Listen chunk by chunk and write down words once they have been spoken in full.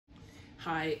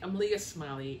Hi, I'm Leah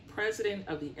Smiley, President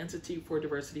of the Institute for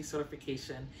Diversity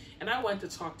Certification, and I want to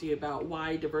talk to you about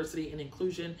why diversity and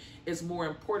inclusion is more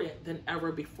important than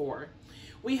ever before.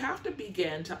 We have to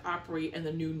begin to operate in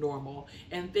the new normal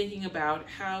and thinking about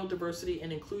how diversity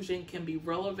and inclusion can be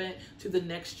relevant to the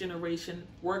next generation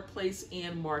workplace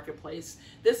and marketplace.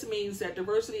 This means that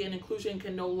diversity and inclusion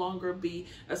can no longer be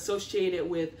associated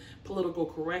with political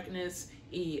correctness,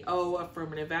 EEO,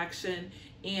 affirmative action,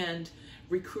 and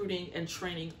recruiting and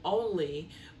training only,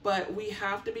 but we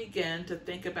have to begin to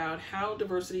think about how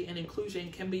diversity and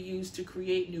inclusion can be used to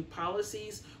create new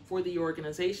policies for the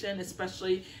organization,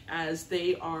 especially as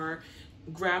they are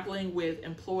grappling with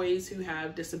employees who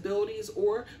have disabilities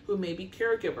or who may be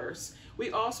caregivers.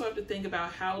 We also have to think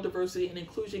about how diversity and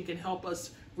inclusion can help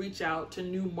us reach out to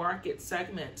new market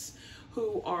segments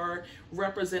who are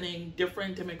representing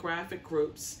different demographic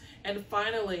groups. And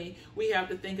finally, we have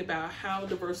to think about how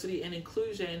diversity and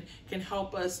inclusion can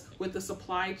help us with the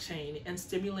supply chain and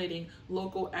stimulating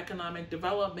local economic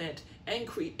development and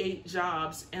create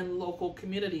jobs in local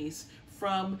communities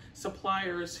from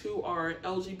suppliers who are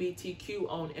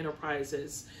LGBTQ-owned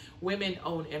enterprises,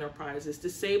 women-owned enterprises,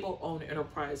 disabled-owned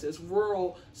enterprises,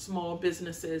 rural small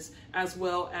businesses, as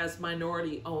well as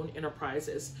minority-owned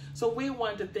enterprises. So we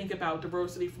want to think about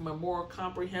diversity from a more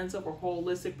comprehensive or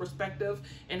holistic perspective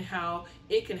and how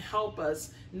it can help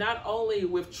us not only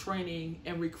with training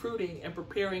and recruiting and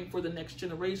preparing for the next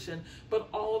generation, but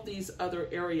all of these other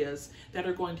areas that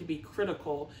are going to be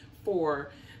critical for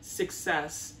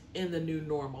success in the new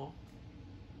normal.